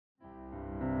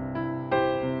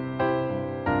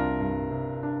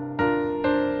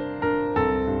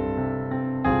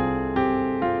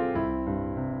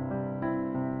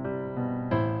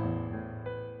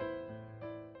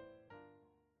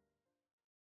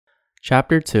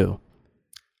Chapter 2.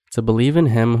 To believe in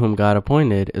him whom God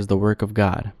appointed is the work of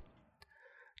God.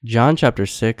 John chapter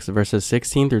 6 verses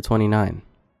 16 through 29.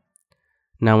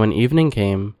 Now when evening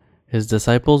came, his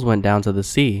disciples went down to the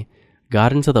sea,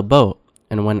 got into the boat,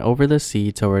 and went over the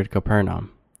sea toward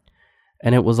Capernaum.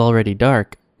 And it was already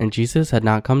dark, and Jesus had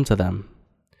not come to them.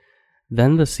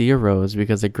 Then the sea arose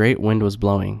because a great wind was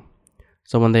blowing.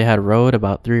 So when they had rowed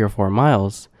about 3 or 4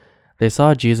 miles, they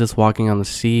saw Jesus walking on the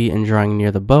sea and drawing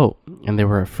near the boat, and they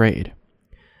were afraid.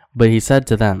 But he said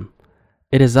to them,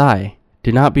 "It is I,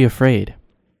 do not be afraid."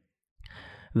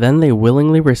 Then they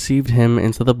willingly received him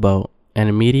into the boat, and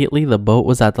immediately the boat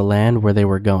was at the land where they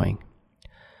were going.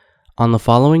 On the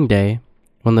following day,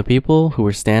 when the people who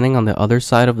were standing on the other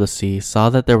side of the sea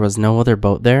saw that there was no other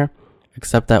boat there,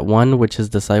 except that one which his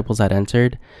disciples had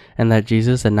entered, and that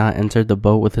Jesus had not entered the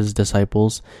boat with his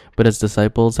disciples, but his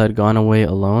disciples had gone away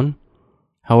alone.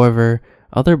 However,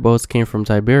 other boats came from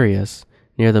Tiberias,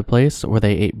 near the place where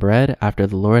they ate bread after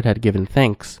the Lord had given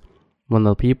thanks. When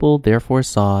the people therefore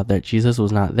saw that Jesus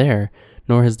was not there,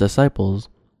 nor his disciples,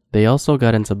 they also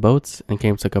got into boats and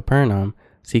came to Capernaum,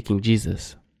 seeking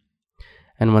Jesus.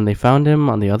 And when they found him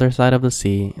on the other side of the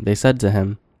sea, they said to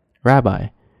him, "Rabbi,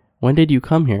 when did you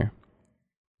come here?"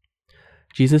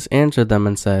 Jesus answered them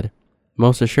and said,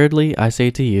 "Most assuredly I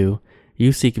say to you,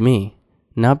 you seek me,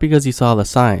 not because you saw the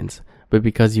signs, but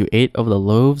because you ate of the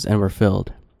loaves and were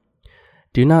filled.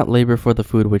 Do not labor for the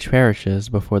food which perishes,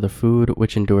 but for the food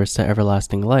which endures to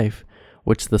everlasting life,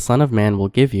 which the Son of Man will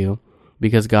give you,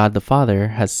 because God the Father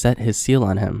has set his seal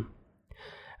on him."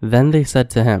 Then they said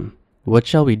to him, "What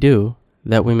shall we do,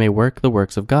 that we may work the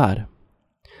works of God?"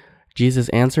 Jesus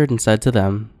answered and said to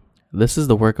them, "This is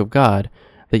the work of God,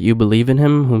 that you believe in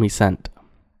him whom he sent.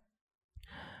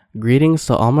 Greetings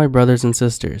to all my brothers and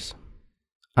sisters.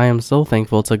 I am so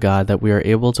thankful to God that we are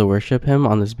able to worship him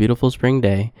on this beautiful spring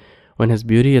day, when his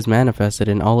beauty is manifested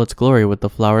in all its glory with the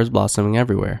flowers blossoming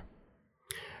everywhere.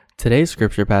 Today's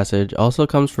scripture passage also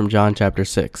comes from John chapter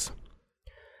 6.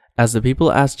 As the people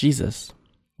asked Jesus,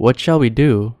 "What shall we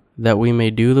do that we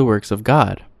may do the works of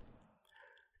God?"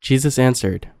 Jesus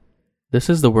answered, "This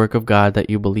is the work of God, that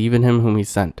you believe in him whom he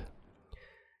sent."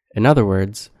 In other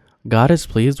words, God is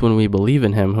pleased when we believe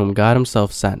in him whom God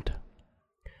himself sent.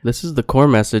 This is the core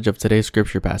message of today's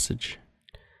scripture passage.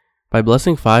 By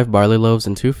blessing 5 barley loaves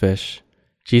and 2 fish,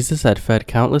 Jesus had fed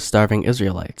countless starving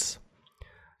Israelites.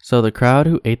 So the crowd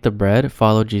who ate the bread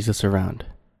followed Jesus around.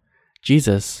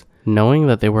 Jesus, knowing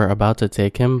that they were about to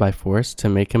take him by force to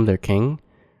make him their king,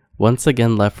 once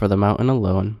again left for the mountain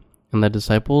alone, and the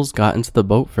disciples got into the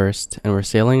boat first and were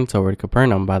sailing toward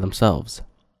Capernaum by themselves.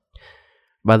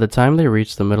 By the time they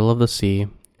reached the middle of the sea,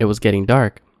 it was getting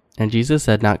dark, and Jesus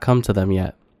had not come to them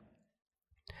yet.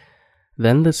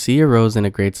 Then the sea arose in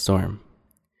a great storm.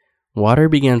 Water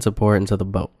began to pour into the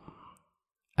boat.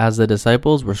 As the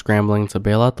disciples were scrambling to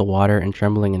bail out the water and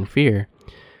trembling in fear,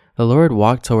 the Lord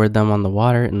walked toward them on the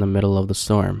water in the middle of the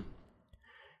storm.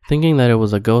 Thinking that it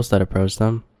was a ghost that approached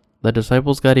them, the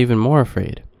disciples got even more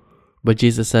afraid. But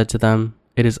Jesus said to them,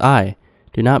 "It is I,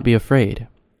 do not be afraid."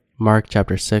 Mark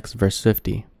chapter 6 verse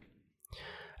 50.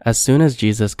 As soon as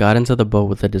Jesus got into the boat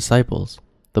with the disciples,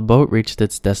 the boat reached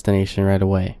its destination right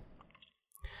away.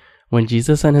 When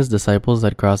Jesus and his disciples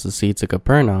had crossed the sea to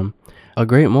Capernaum, a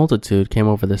great multitude came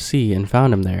over the sea and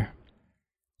found him there.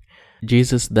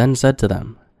 Jesus then said to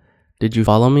them, "Did you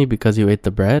follow me because you ate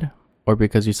the bread, or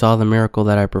because you saw the miracle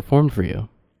that I performed for you?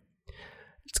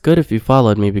 It's good if you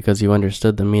followed me because you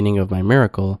understood the meaning of my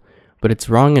miracle, but it's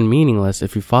wrong and meaningless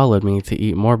if you followed me to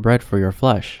eat more bread for your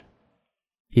flesh."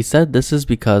 He said this is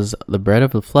because the bread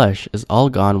of the flesh is all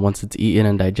gone once it's eaten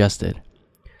and digested.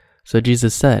 So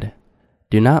Jesus said,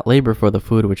 "Do not labor for the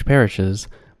food which perishes,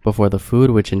 but for the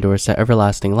food which endures to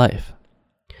everlasting life."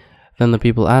 Then the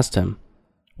people asked him,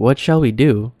 "What shall we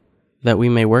do, that we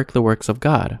may work the works of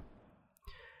God?"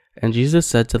 And Jesus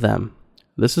said to them,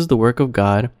 "This is the work of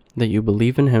God, that you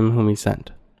believe in him whom he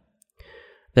sent."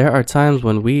 There are times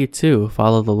when we, too,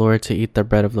 follow the Lord to eat the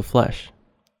bread of the flesh.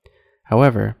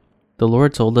 However, the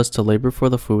Lord told us to labor for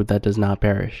the food that does not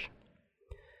perish.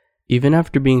 Even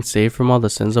after being saved from all the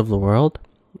sins of the world,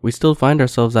 we still find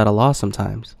ourselves at a loss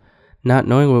sometimes, not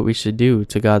knowing what we should do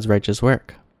to God's righteous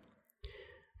work.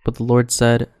 But the Lord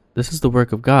said, "This is the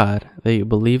work of God, that you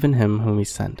believe in him whom he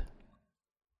sent."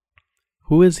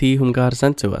 Who is he whom God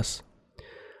sent to us?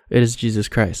 It is Jesus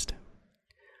Christ.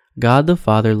 God the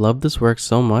Father loved this work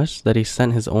so much that he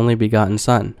sent his only begotten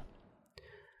Son.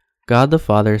 God the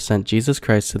Father sent Jesus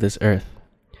Christ to this earth.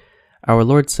 Our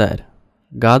Lord said,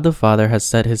 God the Father has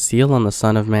set his seal on the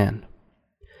Son of Man.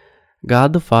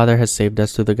 God the Father has saved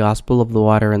us through the gospel of the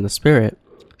water and the Spirit,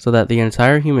 so that the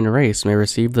entire human race may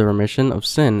receive the remission of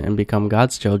sin and become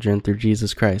God's children through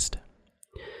Jesus Christ.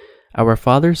 Our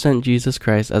Father sent Jesus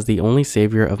Christ as the only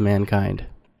Savior of mankind.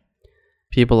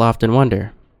 People often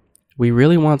wonder, we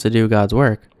really want to do God's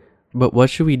work, but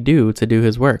what should we do to do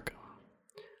His work?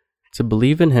 To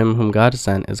believe in Him whom God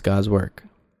sent is God's work.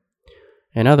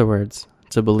 In other words,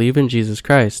 to believe in Jesus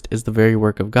Christ is the very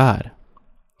work of God.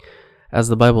 As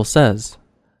the Bible says,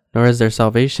 "Nor is there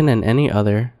salvation in any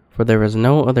other, for there is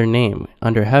no other name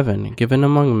under heaven given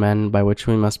among men by which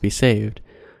we must be saved."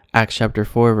 Acts chapter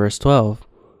 4 verse 12.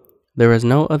 There is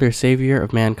no other Savior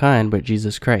of mankind but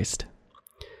Jesus Christ.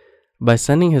 By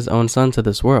sending His own Son to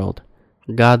this world,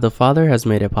 God the Father has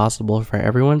made it possible for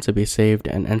everyone to be saved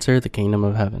and enter the kingdom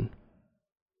of heaven.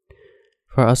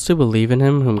 For us to believe in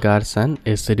Him whom God sent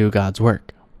is to do God's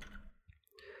work.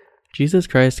 Jesus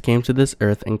Christ came to this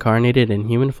earth incarnated in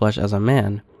human flesh as a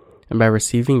man, and by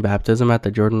receiving baptism at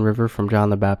the Jordan River from John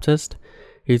the Baptist,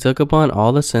 He took upon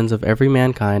all the sins of every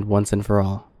mankind once and for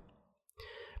all.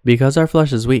 Because our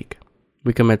flesh is weak,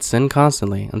 we commit sin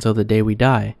constantly until the day we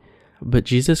die, but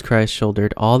Jesus Christ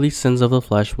shouldered all these sins of the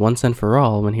flesh once and for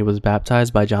all when He was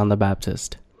baptized by John the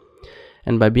Baptist.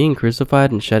 And by being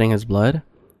crucified and shedding His blood,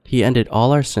 He ended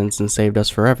all our sins and saved us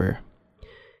forever.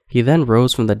 He then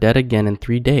rose from the dead again in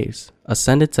 3 days,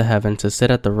 ascended to heaven to sit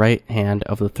at the right hand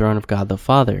of the throne of God the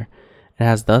Father, and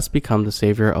has thus become the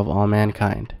Savior of all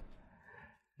mankind.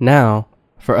 Now,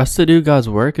 for us to do God's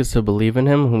work is to believe in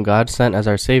Him whom God sent as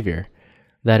our Savior,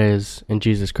 that is, in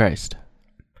Jesus Christ.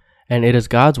 And it is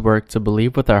God's work to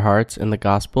believe with our hearts in the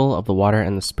gospel of the water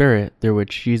and the Spirit through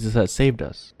which Jesus has saved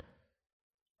us.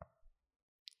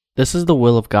 This is the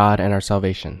will of God and our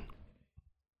salvation.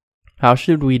 How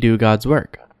should we do God's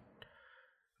work?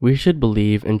 We should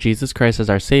believe in Jesus Christ as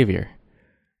our Savior.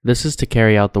 This is to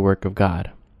carry out the work of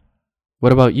God.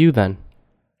 What about you then?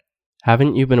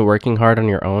 Haven't you been working hard on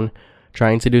your own,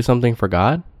 trying to do something for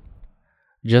God?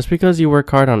 Just because you work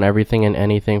hard on everything and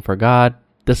anything for God,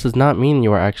 this does not mean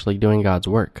you are actually doing God's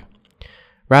work.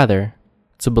 Rather,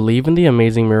 to believe in the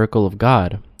amazing miracle of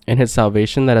God and His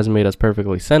salvation that has made us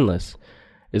perfectly sinless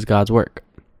is God's work.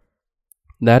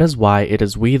 That is why it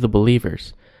is we the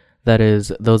believers, that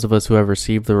is, those of us who have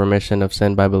received the remission of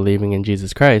sin by believing in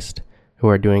Jesus Christ, who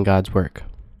are doing God's work.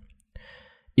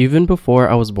 Even before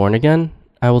I was born again,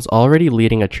 I was already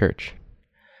leading a church.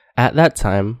 At that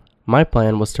time, my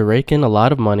plan was to rake in a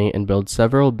lot of money and build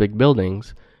several big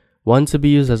buildings, one to be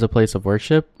used as a place of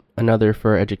worship, another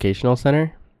for an educational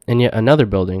center, and yet another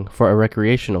building for a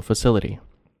recreational facility.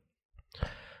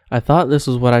 I thought this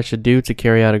was what I should do to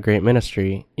carry out a great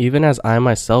ministry, even as I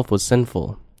myself was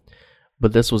sinful,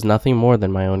 but this was nothing more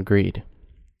than my own greed.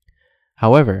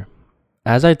 However,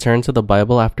 as I turned to the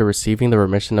Bible after receiving the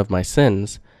remission of my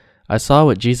sins, I saw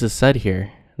what Jesus said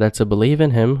here, that to believe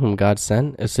in Him whom God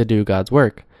sent is to do God's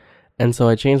work, and so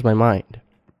I changed my mind.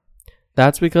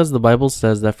 That's because the Bible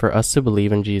says that for us to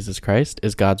believe in Jesus Christ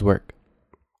is God's work.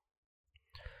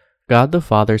 God the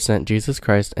Father sent Jesus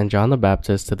Christ and John the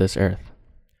Baptist to this earth.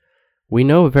 We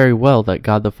know very well that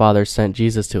God the Father sent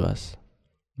Jesus to us.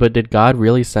 But did God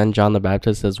really send John the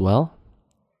Baptist as well?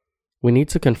 We need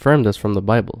to confirm this from the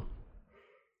Bible.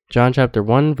 John chapter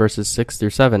 1 verses 6 through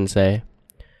 7 say,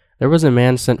 "There was a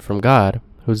man sent from God,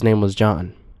 whose name was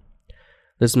John.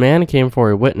 This man came for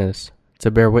a witness,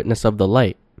 to bear witness of the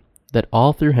light, that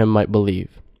all through him might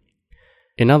believe."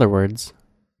 In other words,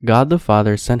 God the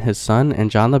Father sent His Son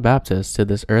and John the Baptist to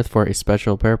this earth for a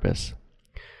special purpose.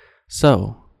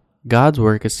 So, God's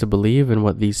work is to believe in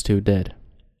what these two did.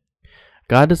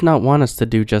 God does not want us to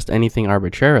do just anything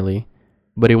arbitrarily,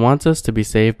 but He wants us to be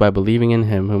saved by believing in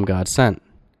Him whom God sent.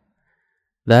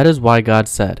 That is why God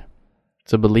said,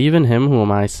 "To believe in Him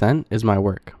whom I sent is my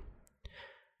work."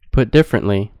 Put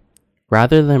differently,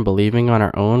 rather than believing on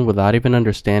our own without even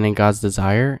understanding God's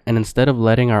desire, and instead of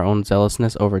letting our own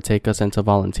zealousness overtake us into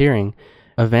volunteering,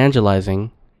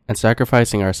 evangelizing, and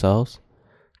sacrificing ourselves,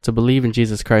 to believe in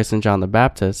Jesus Christ and John the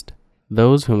Baptist,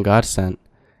 those whom God sent,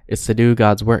 is to do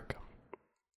God's work.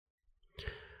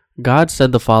 God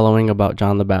said the following about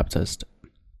John the Baptist.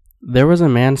 "There was a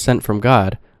man sent from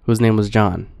God, whose name was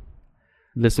John.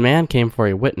 This man came for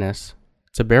a witness,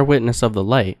 to bear witness of the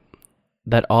light,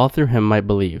 that all through him might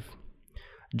believe."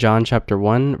 John chapter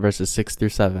 1 verses 6 through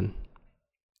 7.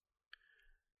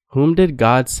 Whom did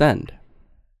God send?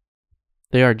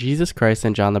 They are Jesus Christ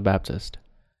and John the Baptist.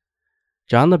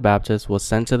 John the Baptist was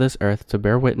sent to this earth to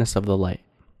bear witness of the light.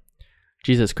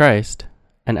 Jesus Christ,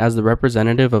 and as the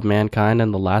representative of mankind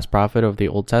and the last prophet of the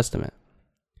Old Testament.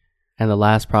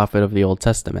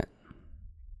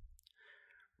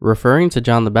 Referring to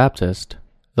John the Baptist,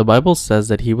 The Bible says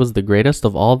that he was the greatest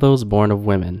of all those born of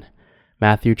women.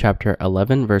 Matthew chapter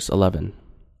 11, verse 11.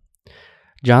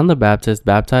 John the Baptist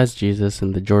baptized Jesus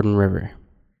in the Jordan River.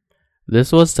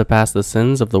 This was to pass the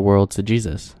sins of the world to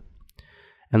Jesus.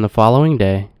 And the following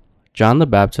day, John the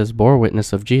Baptist bore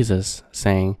witness of Jesus,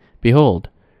 saying, "Behold,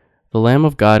 the Lamb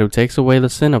of God who takes away the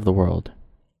sin of the world."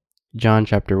 John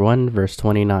chapter 1, verse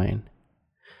 29.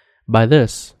 By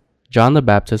this, John the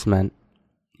Baptist meant,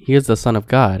 he is the Son of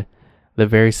God, the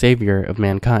very Savior of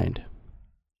mankind.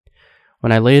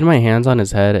 When I laid my hands on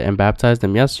his head and baptized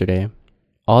him yesterday,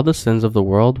 all the sins of the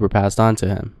world were passed on to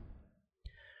him.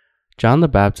 John the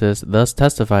Baptist thus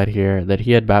testified here that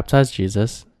he had baptized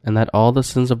Jesus, and that all the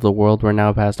sins of the world were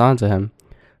now passed on to him,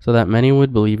 so that many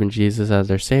would believe in Jesus as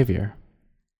their Savior.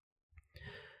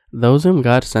 Those whom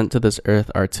God sent to this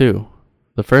earth are two.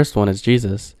 The first one is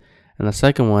Jesus, and the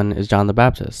second one is John the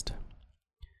Baptist.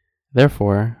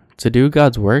 Therefore, to do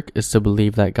God's work is to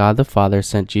believe that God the Father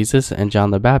sent Jesus and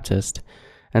John the Baptist,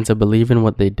 and to believe in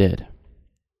what they did.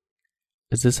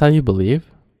 Is this how you believe?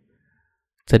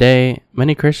 Today,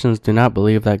 many Christians do not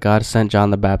believe that God sent John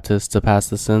the Baptist to pass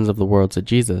the sins of the world to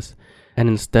Jesus, and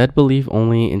instead believe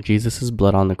only in Jesus'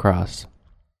 blood on the cross.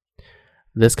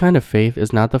 This kind of faith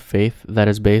is not the faith that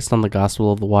is based on the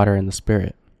gospel of the water and the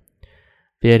Spirit.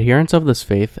 The adherents of this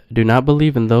faith do not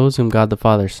believe in those whom God the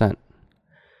Father sent.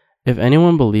 If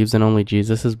anyone believes in only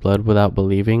Jesus' blood without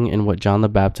believing in what John the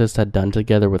Baptist had done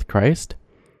together with Christ,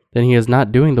 then he is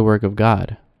not doing the work of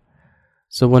God.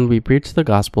 So when we preach the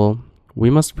gospel, we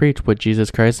must preach what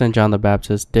Jesus Christ and John the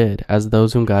Baptist did as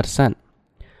those whom God sent.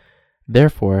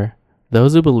 Therefore,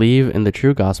 those who believe in the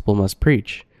true gospel must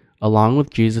preach, along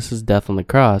with Jesus' death on the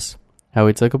cross, how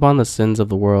he took upon the sins of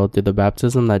the world through the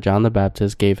baptism that John the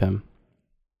Baptist gave him.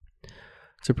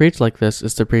 To preach like this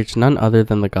is to preach none other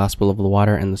than the gospel of the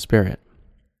water and the Spirit.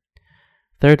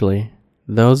 Thirdly,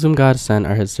 those whom God sent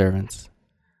are his servants.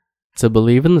 To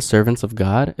believe in the servants of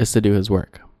God is to do his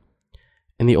work.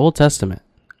 In the Old Testament,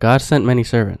 God sent many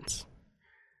servants.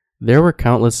 There were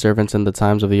countless servants in the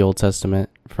times of the Old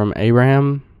Testament, from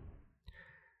Abraham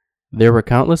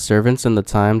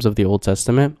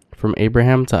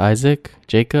to Isaac,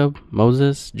 Jacob,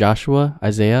 Moses, Joshua,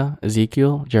 Isaiah,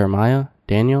 Ezekiel, Jeremiah,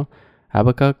 Daniel,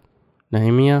 Habakkuk,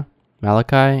 Nehemiah,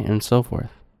 Malachi, and so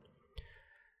forth.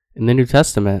 In the New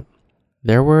Testament,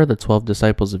 there were the 12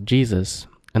 disciples of Jesus,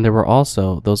 and there were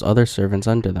also those other servants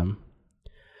under them.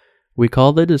 We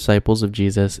call the disciples of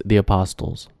Jesus the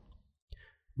apostles.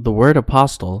 The word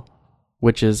apostle,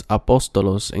 which is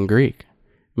apostolos in Greek,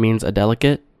 means a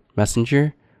delegate,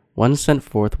 messenger, one sent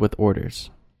forth with orders.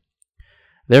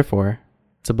 Therefore,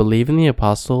 to believe in the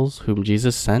apostles whom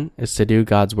Jesus sent is to do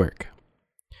God's work.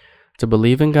 To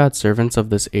believe in God's servants of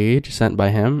this age sent by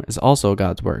him is also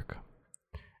God's work.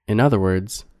 In other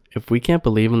words, if we can't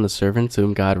believe in the servants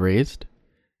whom God raised,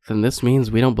 then this means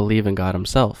we don't believe in God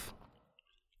himself.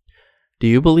 Do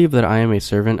you believe that I am a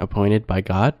servant appointed by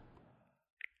God?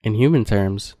 In human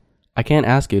terms, I can't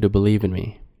ask you to believe in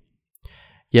me.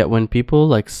 Yet when people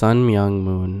like Sun Myung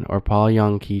Moon or Paul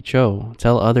Yong Ki Cho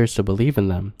tell others to believe in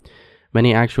them,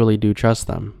 many actually do trust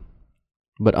them.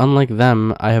 But unlike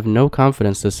them, I have no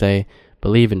confidence to say,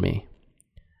 "Believe in me."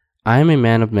 I am a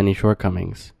man of many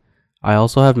shortcomings. I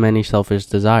also have many selfish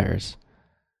desires.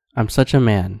 I'm such a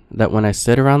man that when I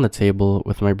sit around the table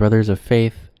with my brothers of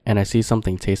faith and I see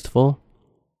something tasteful,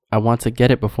 I want to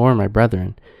get it before my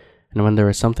brethren, and when there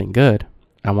is something good,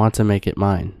 I want to make it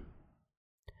mine.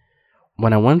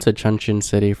 When I went to Chuncheon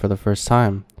City for the first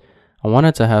time, I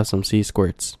wanted to have some sea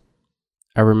squirts.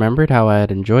 I remembered how I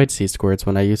had enjoyed sea squirts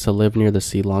when I used to live near the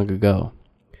sea long ago.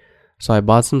 So I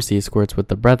bought some sea squirts with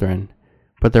the brethren,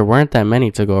 but there weren't that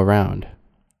many to go around.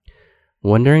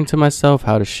 Wondering to myself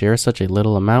how to share such a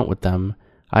little amount with them,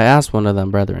 I asked one of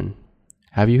them brethren,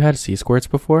 "Have you had sea squirts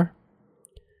before?"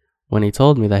 When he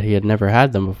told me that he had never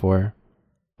had them before,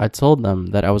 I told them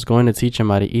that I was going to teach him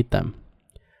how to eat them.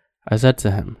 I said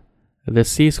to him, "This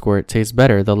sea squirt tastes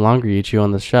better the longer you chew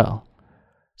on the shell,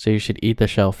 so you should eat the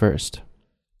shell first."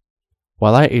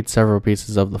 While I ate several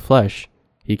pieces of the flesh,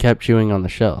 he kept chewing on the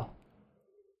shell.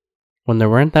 When there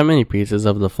weren't that many pieces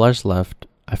of the flesh left,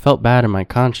 I felt bad in my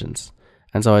conscience,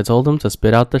 and so I told him to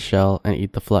spit out the shell and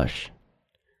eat the flesh.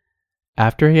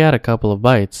 After he had a couple of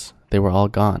bites, they were all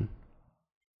gone.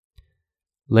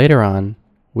 Later on,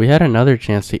 we had another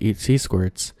chance to eat sea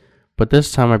squirts, but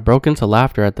this time I broke into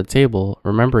laughter at the table,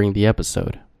 remembering the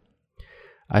episode.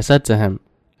 I said to him,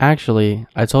 "Actually,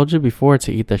 I told you before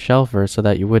to eat the shell first so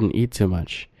that you wouldn't eat too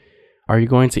much. Are you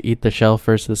going to eat the shell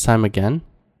first this time again?"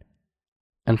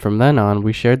 And from then on,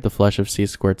 we shared the flesh of sea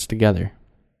squirts together.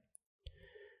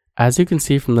 As you can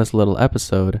see from this little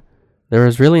episode, there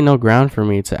is really no ground for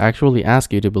me to actually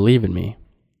ask you to believe in me.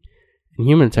 In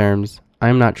human terms, I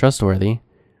am not trustworthy,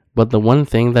 but the one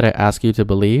thing that I ask you to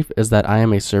believe is that I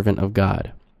am a servant of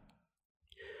God.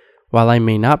 While I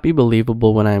may not be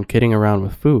believable when I am kidding around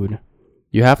with food,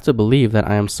 you have to believe that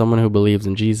I am someone who believes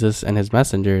in Jesus and his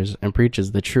messengers and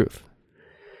preaches the truth.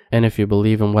 And if you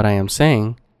believe in what I am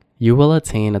saying, you will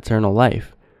attain eternal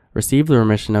life, receive the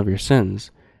remission of your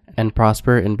sins, and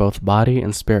prosper in both body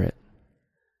and spirit.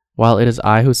 While it is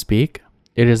I who speak,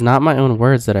 it is not my own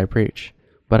words that I preach,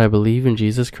 but I believe in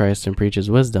Jesus Christ and preach his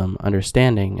wisdom,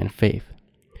 understanding, and faith.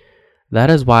 That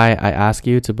is why I ask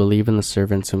you to believe in the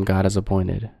servants whom God has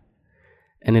appointed.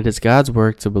 And it is God's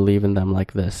work to believe in them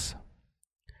like this.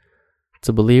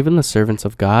 To believe in the servants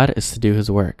of God is to do his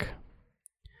work.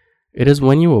 It is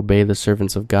when you obey the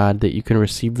servants of God that you can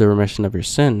receive the remission of your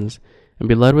sins and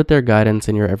be led with their guidance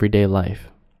in your everyday life.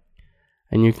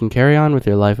 And you can carry on with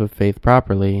your life of faith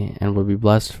properly and will be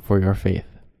blessed for your faith.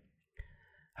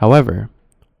 However,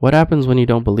 what happens when you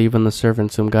don't believe in the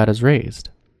servants whom God has raised?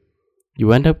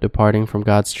 You end up departing from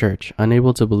God's church,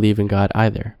 unable to believe in God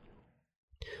either.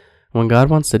 When God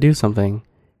wants to do something,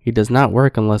 he does not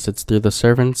work unless it's through the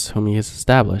servants whom he has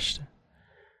established.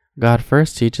 God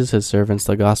first teaches his servants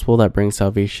the gospel that brings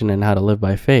salvation and how to live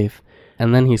by faith,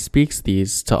 and then he speaks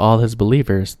these to all his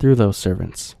believers through those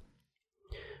servants.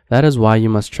 That is why you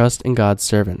must trust in God's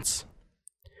servants.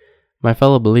 My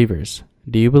fellow believers,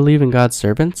 do you believe in God's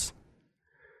servants?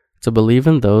 To believe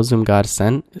in those whom God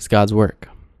sent is God's work.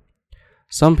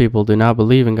 Some people do not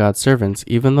believe in God's servants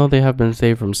even though they have been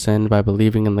saved from sin by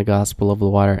believing in the gospel of the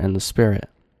water and the Spirit.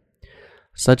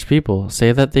 Such people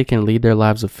say that they can lead their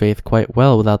lives of faith quite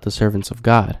well without the servants of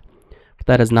God, but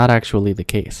that is not actually the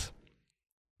case.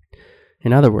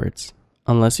 In other words,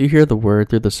 unless you hear the word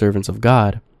through the servants of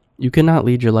God, you cannot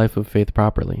lead your life of faith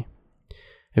properly.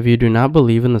 If you do not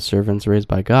believe in the servants raised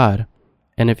by God,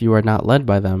 and if you are not led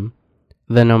by them,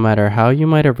 then no matter how you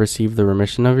might have received the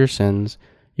remission of your sins,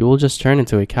 you will just turn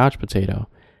into a couch potato,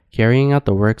 carrying out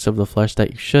the works of the flesh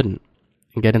that you shouldn't,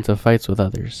 and get into fights with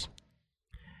others.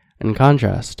 In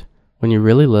contrast, when you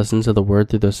really listen to the word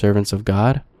through the servants of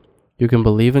God, you can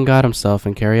believe in God himself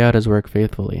and carry out his work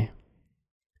faithfully.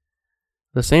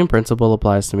 The same principle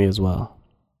applies to me as well.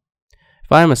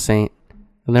 If I am a saint,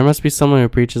 then there must be someone who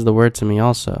preaches the word to me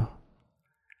also.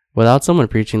 Without someone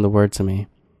preaching the word to me,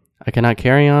 I cannot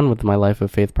carry on with my life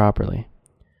of faith properly.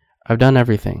 I've done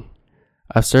everything.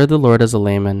 I've served the Lord as a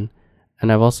layman,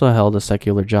 and I've also held a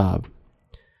secular job.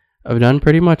 I've done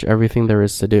pretty much everything there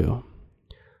is to do.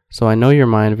 So I know your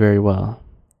mind very well.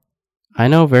 I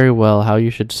know very well how you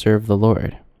should serve the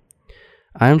Lord.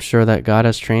 I am sure that God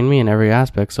has trained me in every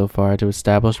aspect so far to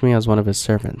establish me as one of his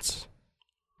servants.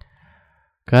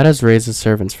 God has raised his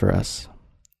servants for us.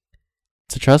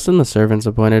 To trust in the servants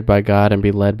appointed by God and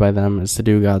be led by them is to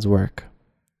do God's work.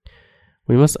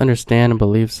 We must understand and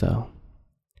believe so.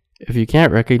 If you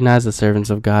can't recognize the servants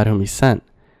of God whom he sent,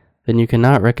 then you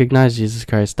cannot recognize Jesus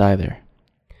Christ either.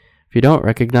 If you don't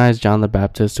recognize John the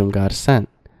Baptist whom God sent,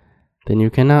 then you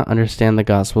cannot understand the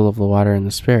gospel of the water and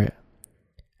the Spirit,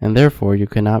 and therefore you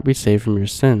cannot be saved from your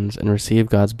sins and receive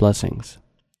God's blessings.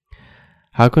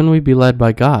 How can we be led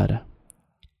by God?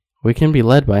 We can be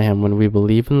led by him when we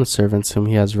believe in the servants whom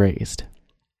he has raised.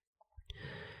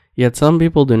 Yet some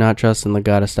people do not trust in the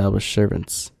God-established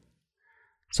servants.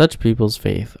 Such people's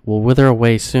faith will wither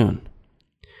away soon.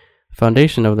 The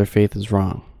foundation of their faith is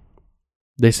wrong.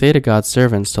 They say to God's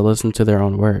servants to listen to their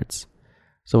own words.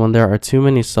 So when there are too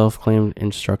many self-claimed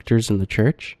instructors in the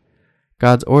church,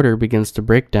 God's order begins to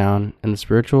break down and the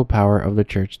spiritual power of the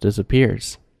church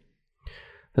disappears.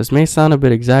 This may sound a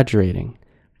bit exaggerating,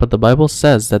 but the Bible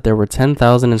says that there were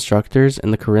 10,000 instructors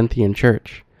in the Corinthian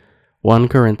church. 1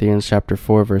 Corinthians chapter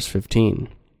 4 verse 15.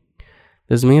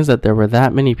 This means that there were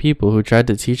that many people who tried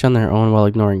to teach on their own while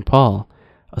ignoring Paul,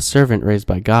 a servant raised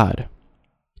by God.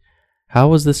 How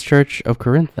was this church of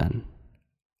Corinth then?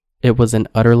 It was an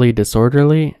utterly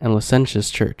disorderly and licentious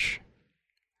church.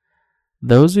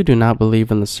 Those who do not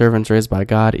believe in the servants raised by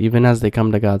God even as they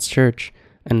come to God's church,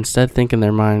 and instead think in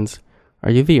their minds,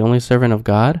 "Are you the only servant of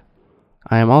God?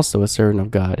 I am also a servant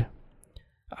of God."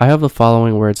 I have the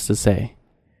following words to say.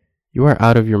 You are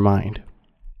out of your mind.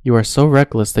 You are so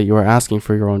reckless that you are asking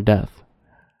for your own death.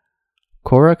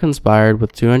 Korah conspired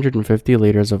with 250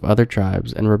 leaders of other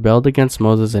tribes and rebelled against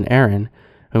Moses and Aaron,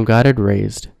 whom God had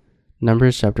raised.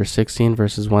 Numbers chapter 16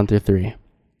 verses 1 through 3.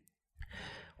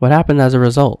 What happened as a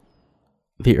result?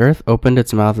 The earth opened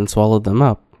its mouth and swallowed them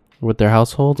up, with their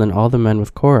households and all the men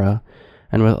with Korah,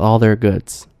 and with all their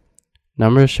goods.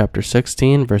 Numbers chapter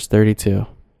 16 verse 32.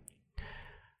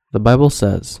 The Bible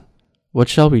says, "What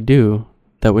shall we do?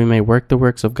 that we may work the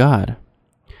works of God.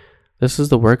 This is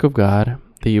the work of God,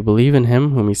 that you believe in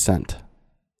him whom he sent.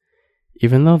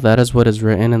 Even though that is what is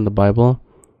written in the Bible,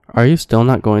 are you still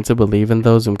not going to believe in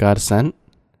those whom God sent?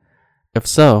 If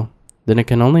so, then it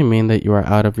can only mean that you are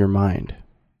out of your mind.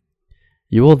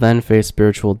 You will then face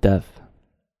spiritual death.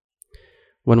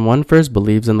 When one first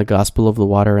believes in the gospel of the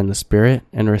water and the Spirit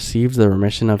and receives the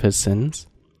remission of his sins,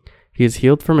 he is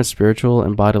healed from his spiritual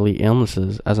and bodily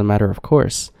illnesses as a matter of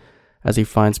course, as he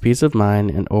finds peace of mind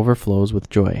and overflows with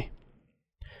joy.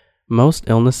 Most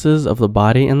illnesses of the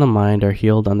body and the mind are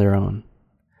healed on their own.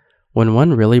 When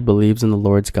one really believes in the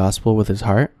Lord's gospel with his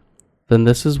heart, then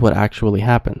this is what actually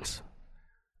happens.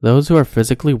 Those who are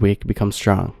physically weak become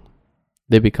strong.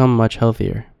 They become much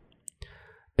healthier.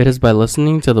 It is by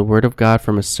listening to the word of God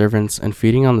from his servants and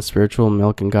feeding on the spiritual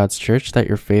milk in God's church that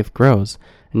your faith grows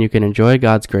and you can enjoy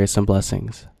God's grace and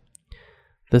blessings.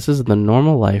 This is the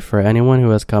normal life for anyone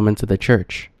who has come into the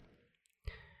church.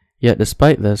 Yet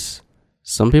despite this,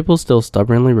 some people still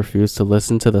stubbornly refuse to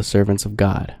listen to the servants of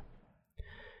God.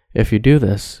 If you do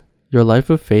this, your life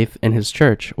of faith in his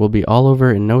church will be all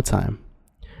over in no time.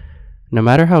 No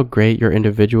matter how great your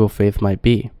individual faith might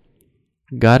be,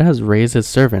 God has raised his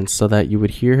servants so that you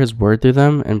would hear his word through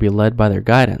them and be led by their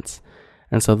guidance.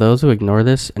 And so those who ignore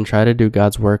this and try to do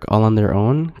God's work all on their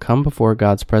own come before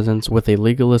God's presence with a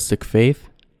legalistic faith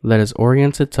that is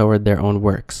oriented toward their own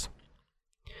works.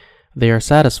 They are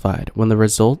satisfied when the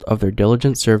result of their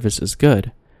diligent service is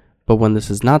good, but when this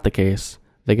is not the case,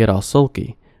 they get all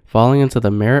sulky, falling into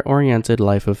the merit-oriented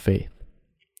life of faith.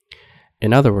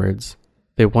 In other words,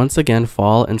 they once again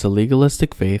fall into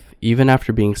legalistic faith even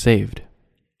after being saved.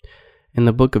 In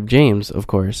the book of James, of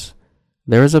course,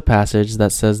 there is a passage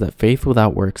that says that faith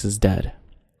without works is dead.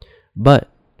 But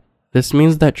this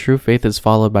means that true faith is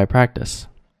followed by practice.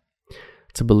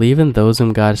 To believe in those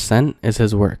whom God sent is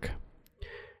his work.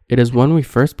 It is when we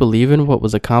first believe in what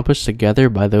was accomplished together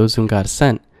by those whom God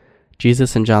sent,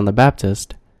 Jesus and John the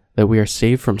Baptist, that we are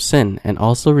saved from sin and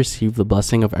also receive the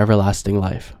blessing of everlasting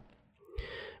life.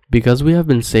 Because we have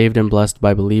been saved and blessed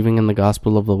by believing in the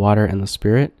gospel of the water and the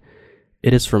Spirit,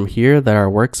 it is from here that our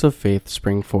works of faith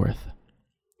spring forth.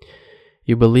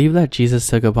 You believe that Jesus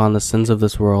took upon the sins of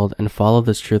this world and follow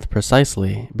this truth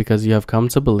precisely because you have come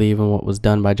to believe in what was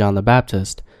done by John the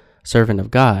Baptist, servant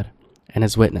of God, and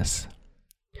his witness.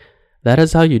 That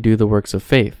is how you do the works of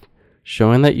faith,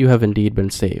 showing that you have indeed been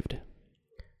saved.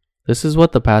 This is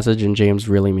what the passage in James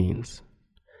really means.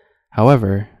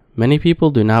 However, many people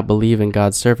do not believe in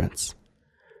God's servants.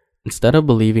 Instead of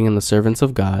believing in the servants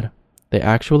of God, they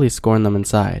actually scorn them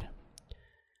inside.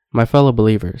 My fellow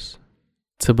believers,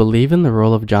 to believe in the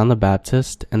role of John the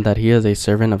Baptist and that he is a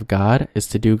servant of God is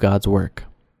to do God's work.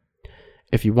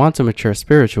 If you want to mature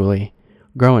spiritually,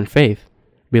 grow in faith,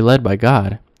 be led by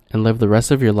God, and live the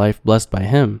rest of your life blessed by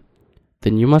him,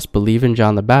 then you must believe in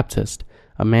John the Baptist,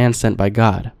 a man sent by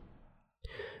God.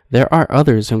 There are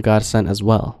others whom God sent as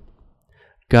well.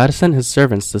 God sent his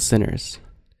servants to sinners.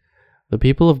 The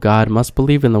people of God must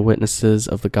believe in the witnesses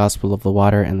of the gospel of the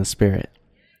water and the Spirit.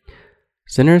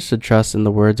 Sinners should trust in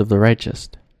the words of the righteous.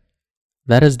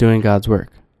 That is doing God's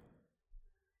work.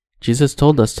 Jesus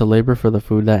told us to labor for the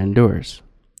food that endures.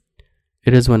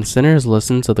 It is when sinners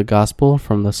listen to the gospel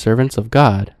from the servants of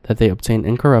God that they obtain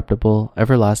incorruptible,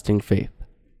 everlasting faith.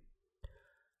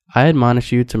 I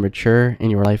admonish you to mature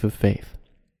in your life of faith.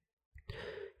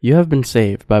 You have been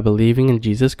saved by believing in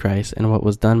Jesus Christ and what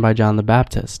was done by John the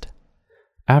Baptist.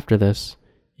 After this,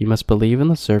 you must believe in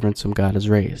the servants whom God has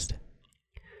raised.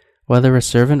 Whether a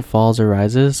servant falls or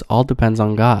rises, all depends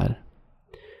on God.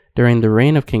 During the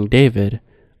reign of King David,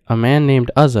 a man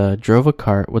named Uzzah drove a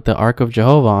cart with the ark of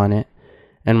Jehovah on it,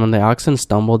 and when the oxen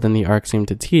stumbled and the ark seemed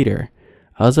to teeter,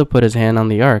 Uzzah put his hand on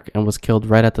the ark and was killed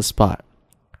right at the spot.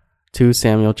 2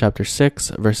 Samuel chapter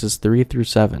 6, verses 3 through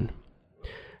 7.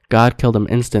 God killed him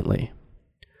instantly.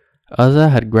 Uzzah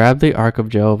had grabbed the ark of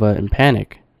Jehovah in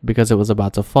panic because it was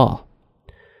about to fall.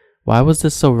 Why was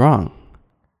this so wrong?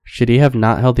 Should he have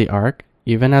not held the ark,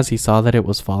 even as he saw that it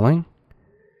was falling?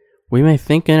 We may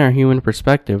think in our human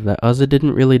perspective that Uzzah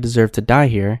didn't really deserve to die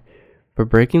here, but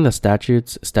breaking the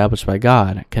statutes established by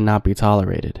God cannot be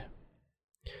tolerated.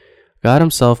 God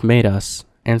himself made us,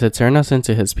 and to turn us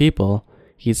into his people,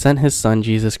 he sent his Son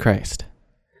Jesus Christ.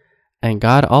 And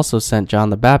God also sent John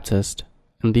the Baptist,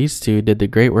 and these two did the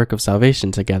great work of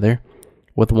salvation together,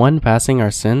 with one passing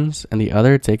our sins and the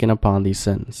other taking upon these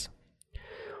sins.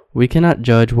 We cannot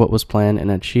judge what was planned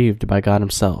and achieved by God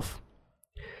himself.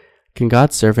 Can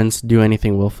God's servants do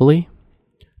anything willfully?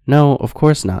 No, of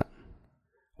course not.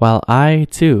 While I,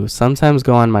 too, sometimes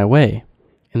go on my way,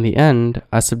 in the end,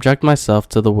 I subject myself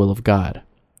to the will of God.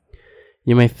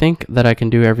 You may think that I can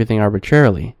do everything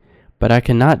arbitrarily, but I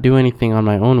cannot do anything on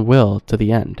my own will to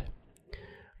the end.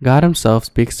 God himself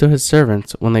speaks to his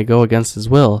servants when they go against his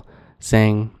will,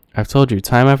 saying, I've told you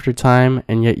time after time,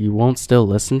 and yet you won't still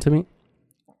listen to me?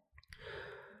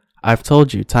 I've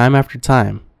told you time after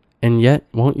time, and yet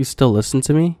won't you still listen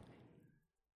to me?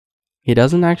 He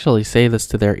doesn't actually say this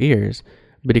to their ears,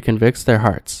 but he convicts their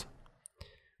hearts.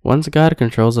 Once God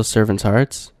controls a servant's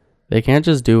hearts, they can't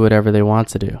just do whatever they want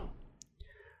to do.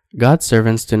 God's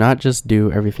servants do not just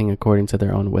do everything according to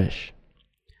their own wish.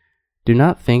 Do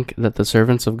not think that the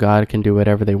servants of God can do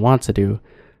whatever they want to do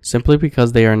simply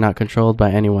because they are not controlled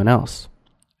by anyone else.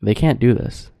 They can't do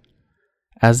this.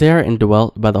 As they are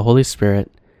indwelt by the Holy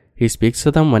Spirit, he speaks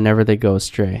to them whenever they go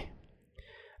astray.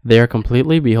 They are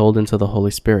completely beholden to the Holy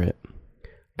Spirit.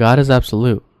 God is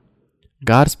absolute.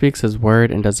 God speaks his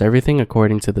word and does everything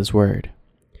according to this word.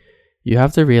 You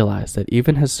have to realize that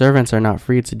even his servants are not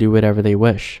free to do whatever they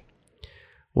wish.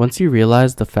 Once you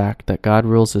realize the fact that God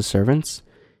rules his servants,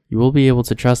 you will be able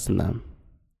to trust in them.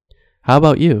 How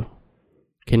about you?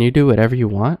 Can you do whatever you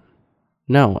want?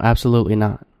 No, absolutely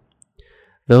not.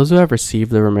 Those who have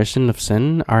received the remission of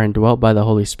sin are indwelt by the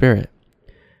Holy Spirit.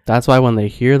 That's why when they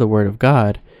hear the word of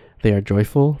God, they are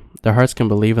joyful, their hearts can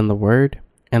believe in the word,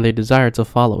 and they desire to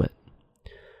follow it.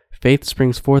 Faith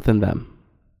springs forth in them.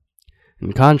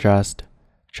 In contrast,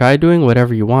 try doing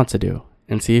whatever you want to do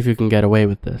and see if you can get away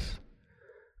with this.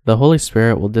 The Holy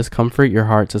Spirit will discomfort your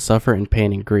heart to suffer in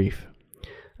pain and grief.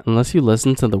 Unless you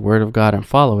listen to the word of God and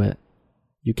follow it,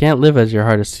 you can't live as your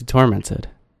heart is too tormented.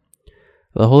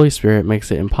 The Holy Spirit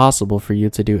makes it impossible for you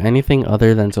to do anything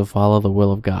other than to follow the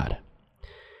will of God.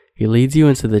 He leads you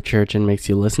into the church and makes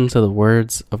you listen to the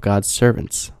words of God's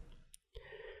servants.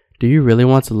 Do you really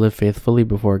want to live faithfully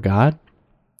before God?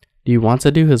 Do you want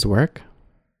to do his work?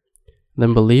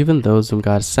 Then believe in those whom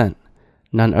God sent,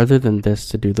 none other than this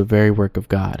to do the very work of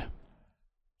God.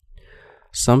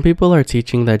 Some people are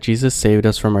teaching that Jesus saved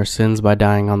us from our sins by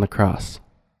dying on the cross.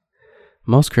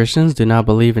 Most Christians do not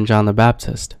believe in John the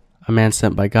Baptist, a man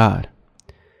sent by God.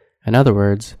 In other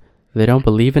words, they don't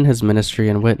believe in his ministry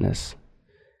and witness,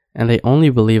 and they only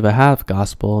believe a half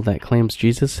gospel that claims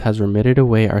Jesus has remitted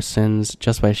away our sins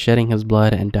just by shedding his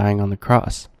blood and dying on the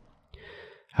cross.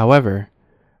 However,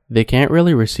 they can't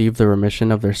really receive the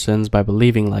remission of their sins by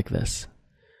believing like this.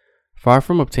 Far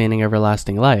from obtaining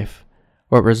everlasting life,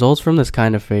 what results from this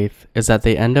kind of faith is that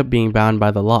they end up being bound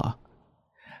by the law.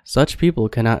 Such people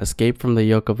cannot escape from the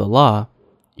yoke of the law,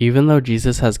 even though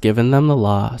Jesus has given them the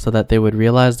law so that they would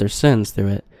realize their sins through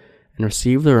it and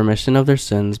receive the remission of their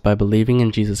sins by believing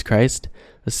in Jesus Christ,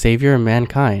 the Savior of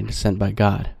mankind sent by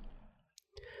God.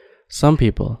 Some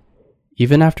people,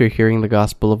 even after hearing the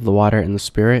gospel of the water and the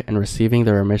Spirit and receiving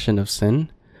the remission of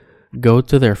sin, go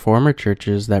to their former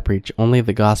churches that preach only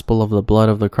the gospel of the blood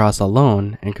of the cross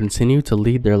alone and continue to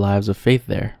lead their lives of faith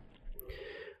there.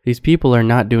 These people are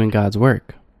not doing God's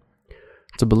work.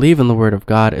 To believe in the Word of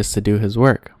God is to do his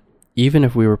work, even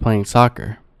if we were playing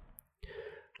soccer.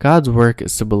 God's work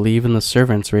is to believe in the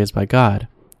servants raised by God,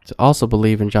 to also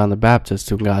believe in John the Baptist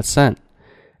whom God sent,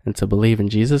 and to believe in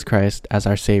Jesus Christ as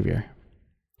our Savior.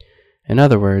 In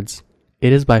other words,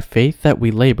 it is by faith that we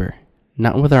labor,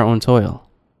 not with our own toil.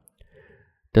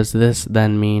 Does this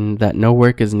then mean that no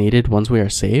work is needed once we are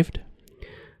saved?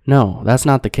 No, that's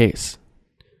not the case.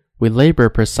 We labor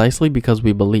precisely because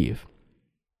we believe.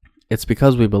 It's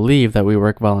because we believe that we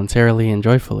work voluntarily and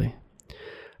joyfully.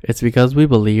 It's because we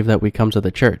believe that we come to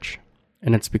the church,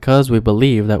 and it's because we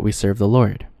believe that we serve the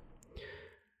Lord.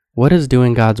 What is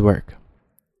doing God's work?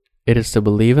 It is to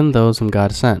believe in those whom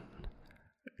God sent.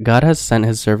 God has sent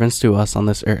his servants to us on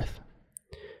this earth.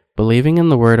 Believing in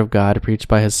the word of God preached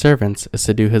by his servants is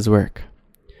to do his work.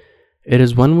 It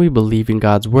is when we believe in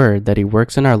God's word that he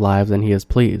works in our lives and he is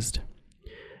pleased.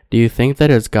 Do you think that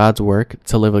it is God's work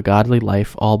to live a godly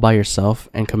life all by yourself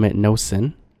and commit no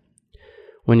sin?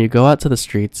 When you go out to the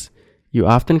streets, you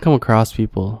often come across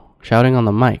people shouting on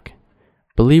the mic,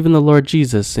 "Believe in the Lord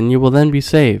Jesus and you will then be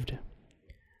saved."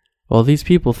 While these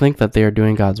people think that they are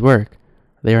doing God's work,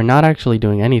 they are not actually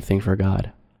doing anything for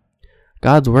God.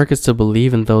 God's work is to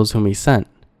believe in those whom he sent.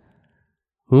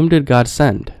 Whom did God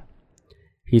send?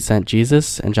 He sent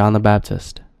Jesus and John the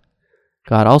Baptist.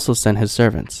 God also sent his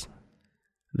servants.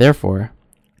 Therefore,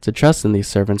 to trust in these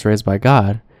servants raised by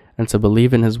God and to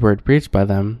believe in his word preached by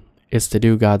them is to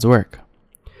do God's work.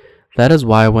 That is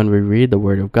why when we read the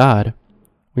word of God,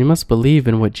 we must believe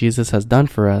in what Jesus has done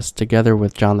for us together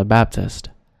with John the Baptist.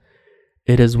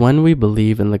 It is when we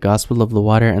believe in the gospel of the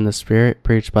water and the Spirit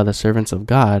preached by the servants of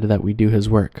God that we do his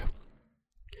work.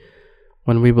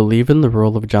 When we believe in the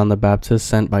role of John the Baptist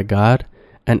sent by God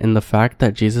and in the fact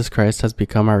that Jesus Christ has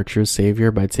become our true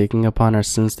Savior by taking upon our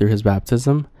sins through his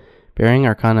baptism, bearing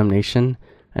our condemnation,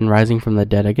 and rising from the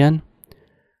dead again,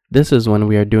 this is when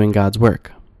we are doing God's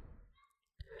work.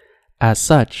 As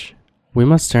such, we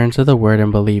must turn to the Word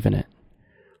and believe in it.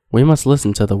 We must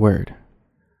listen to the Word.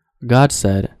 God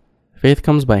said, "Faith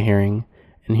comes by hearing,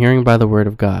 and hearing by the Word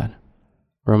of God."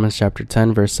 Romans chapter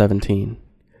 10, verse 17.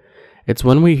 It's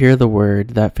when we hear the Word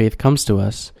that faith comes to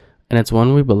us, and it's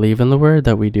when we believe in the Word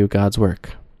that we do God's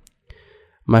work.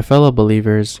 My fellow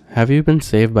believers, have you been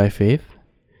saved by faith?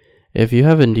 If you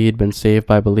have indeed been saved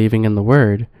by believing in the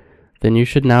Word, then you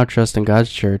should now trust in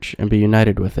God's church and be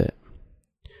united with it.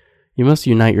 You must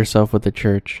unite yourself with the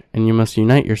church, and you must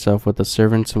unite yourself with the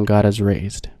servants whom God has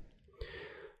raised.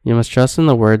 You must trust in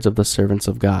the words of the servants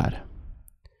of God.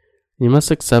 You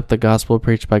must accept the gospel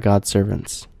preached by God's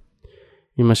servants.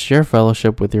 You must share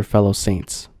fellowship with your fellow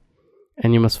saints,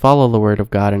 and you must follow the word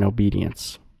of God in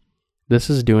obedience. This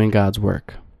is doing God's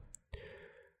work.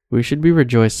 We should be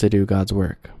rejoiced to do God's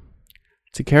work.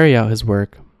 To carry out his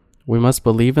work, we must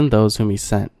believe in those whom he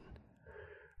sent.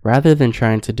 Rather than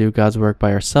trying to do God's work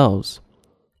by ourselves,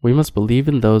 we must believe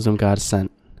in those whom God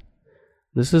sent.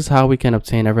 This is how we can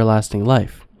obtain everlasting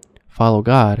life, follow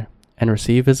God, and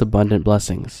receive his abundant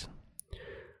blessings.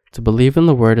 To believe in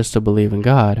the Word is to believe in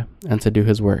God and to do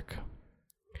his work.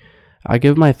 I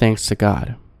give my thanks to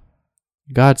God.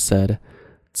 God said,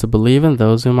 "To believe in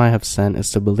those whom I have sent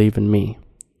is to believe in me."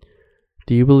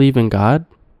 Do you believe in God?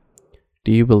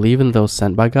 Do you believe in those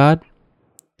sent by God?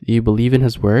 Do you believe in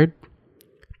his Word?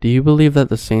 Do you believe that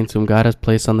the saints whom God has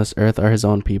placed on this earth are his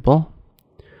own people?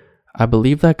 I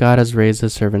believe that God has raised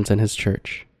his servants in his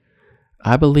church.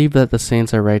 I believe that the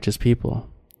saints are righteous people.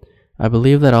 I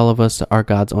believe that all of us are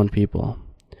God's own people.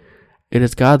 It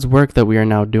is God's work that we are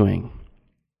now doing.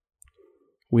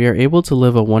 We are able to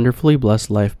live a wonderfully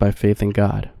blessed life by faith in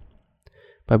God.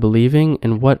 By believing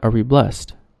in what are we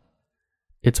blessed?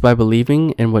 It's by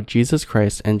believing in what Jesus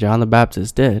Christ and John the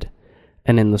Baptist did,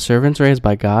 and in the servants raised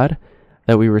by God,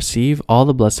 that we receive all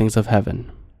the blessings of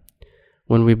heaven.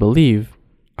 When we believe,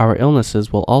 our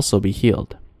illnesses will also be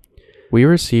healed. We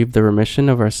receive the remission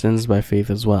of our sins by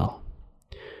faith as well.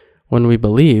 When we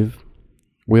believe,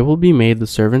 we will be made the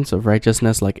servants of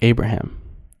righteousness like Abraham.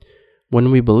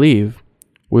 When we believe,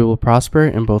 we will prosper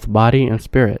in both body and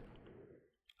spirit.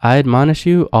 I admonish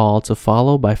you all to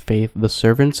follow by faith the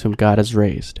servants whom God has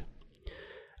raised.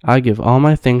 I give all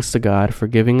my thanks to God for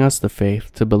giving us the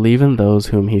faith to believe in those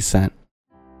whom he sent.